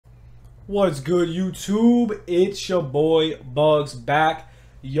What's good, YouTube? It's your boy Bugs back.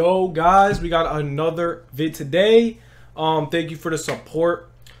 Yo guys, we got another vid today. Thank you for the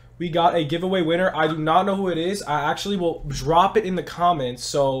support. We got a giveaway winner. I do not know who it is. I actually will drop it in the comments,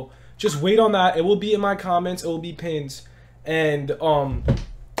 so just wait on that. It will be in my comments. It will be pinned. And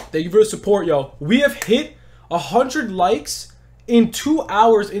thank you for the support, yo. We have hit 100 likes in 2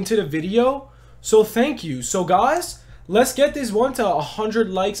 hours into the video, so thank you. So guys, let's get this one to 100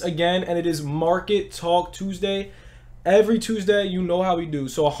 likes again, and it is Market Talk Tuesday. Every Tuesday, you know how we do.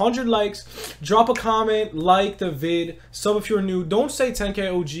 So 100 likes, drop a comment, like the vid, sub if you're new. Don't say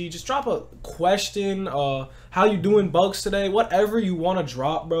 10K OG, just drop a question, how you doing, Bugs, today? Whatever you want to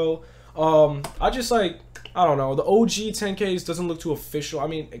drop, bro. I don't know, the OG 10Ks doesn't look too official. I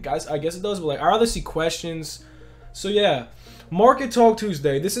mean, guys, I guess it does, but like, I'd rather see questions. So yeah, Market Talk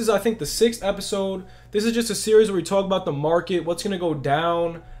Tuesday. This is, I think, the 6th episode. This is just a series where we talk about the market, what's going to go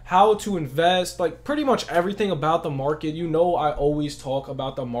down, how to invest, like pretty much everything about the market. You know, I always talk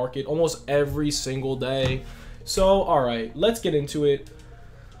about the market almost every single day. So, all right, let's get into it.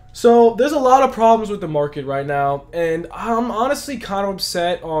 So, there's a lot of problems with the market right now, and I'm honestly kind of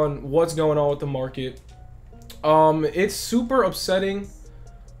upset on what's going on with the market. It's super upsetting,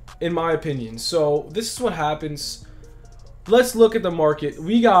 in my opinion. So, this is what happens. Let's look at the market.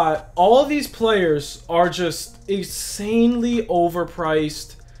 We got all of these players are just insanely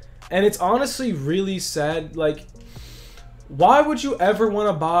overpriced, and it's honestly really sad. Like, why would you ever want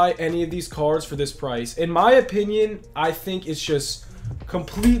to buy any of these cards for this price? In my opinion, I think it's just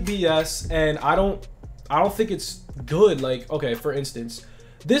complete BS, and I don't think it's good. Like, okay, for instance,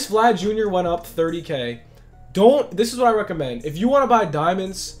 this Vlad Jr. went up 30K. This is what I recommend. If you want to buy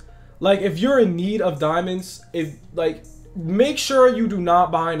diamonds, like if you're in need of diamonds, make sure you do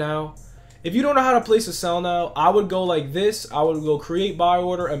not buy now. If you don't know how to place a sell now, I would go like this. I would go create buy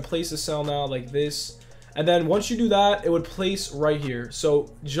order and place a sell now like this. And then once you do that, it would place right here.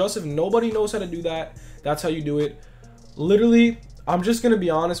 So just if nobody knows how to do that, that's how you do it. Literally, I'm just going to be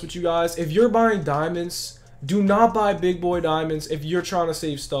honest with you guys. If you're buying diamonds, do not buy big boy diamonds if you're trying to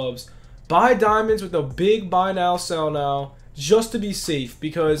save stubs. Buy diamonds with a big buy now, sell now, just to be safe.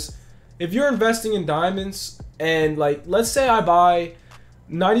 Because if you're investing in diamonds, and like, let's say I buy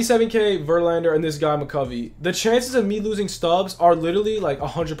 97K Verlander and this guy McCovey, the chances of me losing stubs are literally like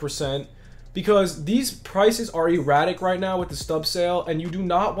 100%, because these prices are erratic right now with the stub sale, and you do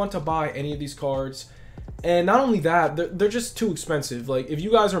not want to buy any of these cards. And not only that, they're just too expensive. Like, if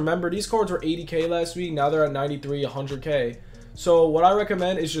you guys remember, these cards were 80K last week. Now they're at 93, 100K. So what I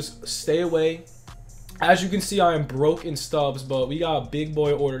recommend is just stay away. As you can see, I am broke in stubs, but we got big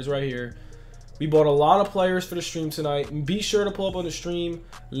boy orders right here. We bought a lot of players for the stream tonight. Be sure to pull up on the stream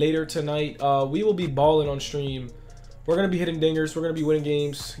later tonight. We will be balling on stream. We're going to be hitting dingers. We're going to be winning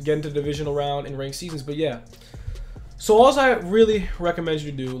games, getting to the divisional round and ranked seasons. But yeah. So all I really recommend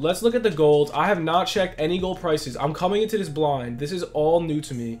you to do, let's look at the gold. I have not checked any gold prices. I'm coming into this blind. This is all new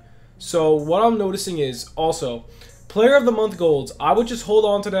to me. So what I'm noticing is also player of the month golds. I would just hold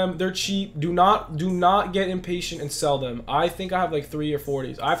on to them. They're cheap. Do not get impatient and sell them. I think I have like 3 or 4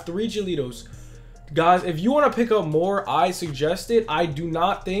 days. I have 3 Giolitos. Guys, if you want to pick up more, I suggest it. I do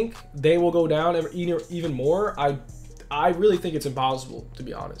not think they will go down even more. I really think it's impossible, to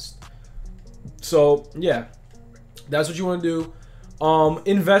be honest. So, yeah. That's what you want to do.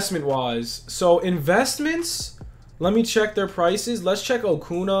 Investment wise. So, investments, let me check their prices. Let's check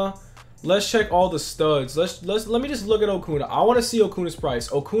Okuna. Let's check all the studs. Let me just look at Okuna. I want to see Okuna's price.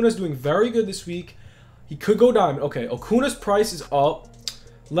 Okuna's doing very good this week. He could go diamond. Okay, Okuna's price is up.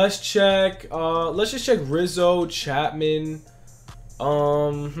 Let's check. Let's just check Rizzo, Chapman.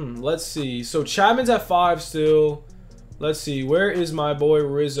 Let's see. So Chapman's at 5 still. Let's see. Where is my boy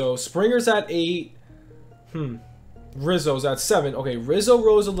Rizzo? Springer's at 8. Rizzo's at 7. Okay, Rizzo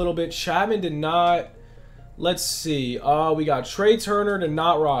rose a little bit. Chapman did not. Let's see. We got Trey Turner did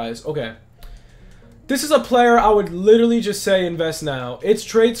not rise. Okay. This is a player I would literally just say invest now. It's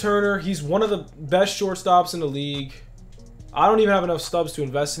Trey Turner. He's one of the best shortstops in the league. I don't even have enough stubs to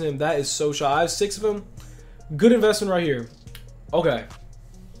invest in him. That is so shy. I have 6 of them. Good investment right here. Okay.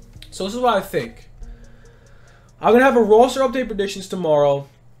 So this is what I think. I'm going to have a roster update predictions tomorrow.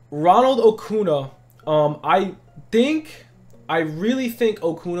 Ronald Okuna. I really think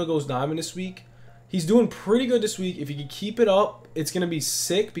Okuna goes diamond this week. He's doing pretty good this week. If he can keep it up, it's going to be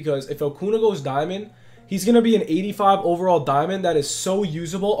sick, because if Okuna goes diamond, he's going to be an 85 overall diamond that is so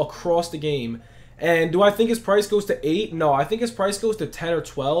usable across the game. And do I think his price goes to 8? No, I think his price goes to 10 or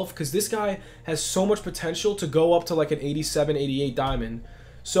 12, because this guy has so much potential to go up to like an 87, 88 diamond.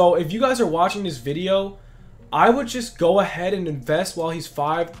 So if you guys are watching this video, I would just go ahead and invest while he's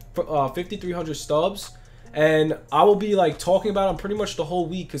 5,300 stubs. And I will be like talking about him pretty much the whole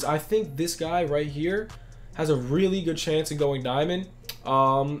week because I think this guy right here has a really good chance of going diamond.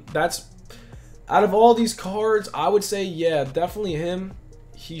 That's out of all these cards, I would say, yeah, definitely him.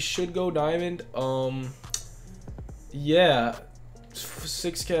 He should go diamond. Yeah,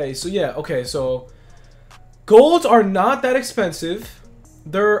 6K. So yeah, okay, so golds are not that expensive.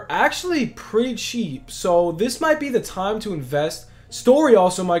 They're actually pretty cheap. So this might be the time to invest. Story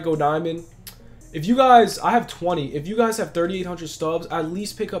also might go diamond. If you guys, I have 20. If you guys have 3,800 stubs, at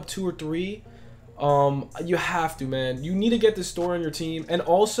least pick up 2 or 3. You have to, man. You need to get this story on your team. And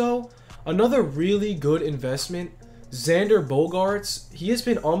also, another really good investment, Xander Bogaerts. He has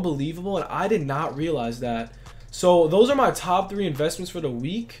been unbelievable, and I did not realize that. So those are my top 3 investments for the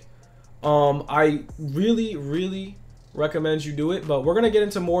week. I really, really recommend you do it. But we're gonna get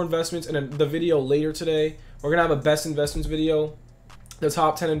into more investments in the video later today. We're gonna have a best investments video, the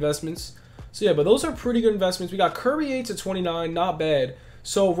top 10 investments. So yeah, but those are pretty good investments. We got Kirby 8 to 29, not bad.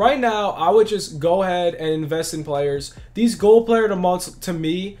 So right now, I would just go ahead and invest in players. These gold player of the month, to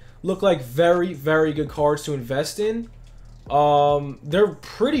me, look like very, very good cards to invest in. They're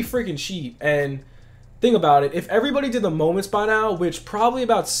pretty freaking cheap. And think about it, if everybody did the moments by now, which probably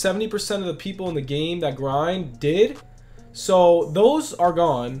about 70% of the people in the game that grind did, so those are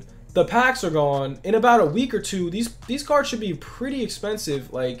gone. The packs are gone. In about a week or two, these cards should be pretty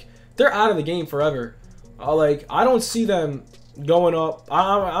expensive. Like, they're out of the game forever. Like, I don't see them going up.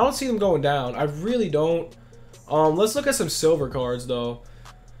 I don't see them going down. I really don't. Let's look at some silver cards, though.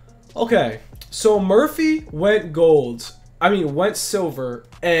 Okay, so Murphy went gold. I mean, went silver.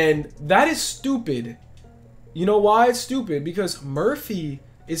 And that is stupid. You know why it's stupid? Because Murphy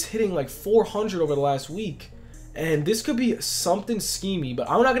is hitting like 400 over the last week. And this could be something schemy. But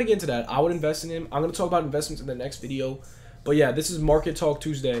I'm not going to get into that. I would invest in him. I'm going to talk about investments in the next video. But yeah, this is Market Talk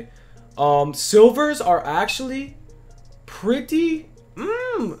Tuesday. Silvers are actually pretty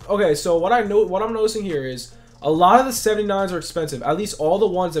okay. So what I'm noticing here is a lot of the 79s are expensive, at least all the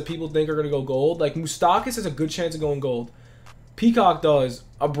ones that people think are going to go gold. Like Moustakas has a good chance of going gold, Peacock does,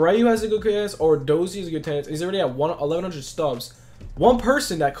 Abreu has a good chance, or Dozy has a good chance. He's already at 1,100 stubs. One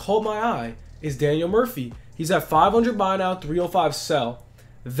person that caught my eye is Daniel Murphy. He's at 500 buy now, 305 sell.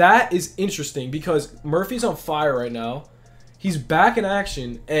 That is interesting because Murphy's on fire right now. He's back in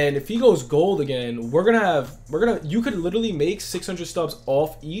action, and if he goes gold again, you could literally make 600 stubs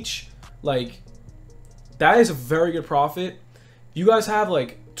off each. Like, that is a very good profit. You guys have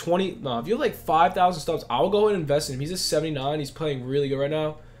like if you have like 5,000 stubs, I'll go ahead and invest in him. He's a 79. He's playing really good right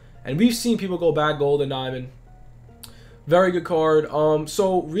now, and we've seen people go back gold and diamond. Very good card.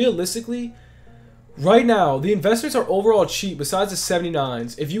 So realistically, right now, the investments are overall cheap besides the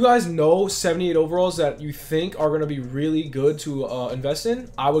 79s. If you guys know 78 overalls that you think are going to be really good to invest in,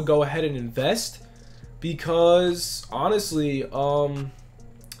 I would go ahead and invest because, honestly,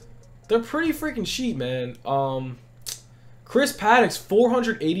 they're pretty freaking cheap, man. Chris Paddock's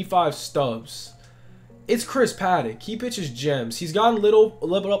 485 stubs. It's Chris Paddock. He pitches gems. He's gotten a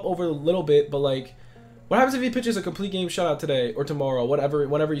little up over a little bit, but, like, what happens if he pitches a complete game shutout today or tomorrow,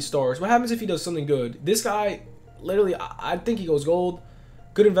 whenever he starts? What happens if he does something good? This guy, literally, I think he goes gold.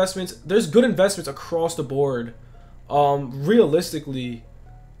 Good investments. There's good investments across the board. Realistically,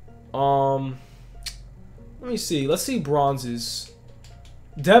 let me see. Let's see bronzes.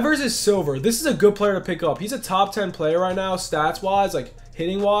 Devers is silver. This is a good player to pick up. He's a top 10 player right now, stats-wise, like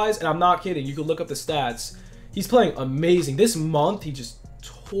hitting-wise, and I'm not kidding. You can look up the stats. He's playing amazing. This month, he just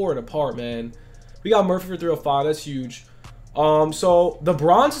tore it apart, man. We got Murphy for 305. That's huge. So the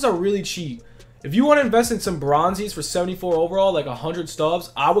bronzes are really cheap. If you want to invest in some bronzies for 74 overall, like 100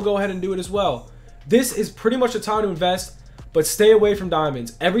 stubs, I will go ahead and do it as well. This is pretty much the time to invest, but stay away from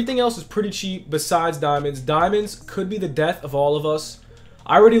diamonds. Everything else is pretty cheap besides diamonds. Diamonds could be the death of all of us.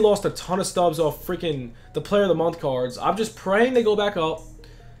 I already lost a ton of stubs off freaking the Player of the Month cards. I'm just praying they go back up.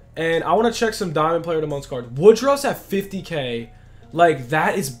 And I want to check some Diamond Player of the Month cards. Woodruff's at 50K. Like,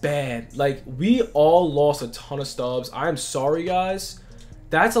 that is bad. Like, we all lost a ton of stubs. I am sorry, guys.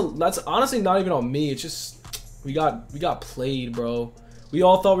 That's honestly not even on me. It's just we got played, bro. We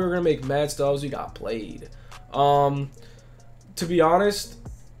all thought we were gonna make mad stubs. We got played. To be honest,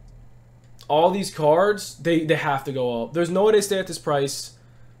 all these cards they have to go up. There's no way they stay at this price.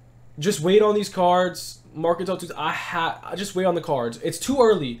 Just wait on these cards. Market Talk Tuesday. I just wait on the cards. It's too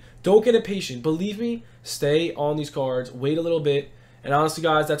early. Don't get impatient. Believe me. Stay on these cards. Wait a little bit. And honestly,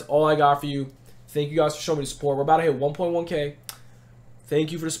 guys, that's all I got for you. Thank you guys for showing me the support. We're about to hit 1.1K.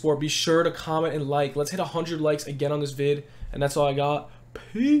 Thank you for the support. Be sure to comment and like. Let's hit 100 likes again on this vid. And that's all I got.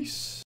 Peace.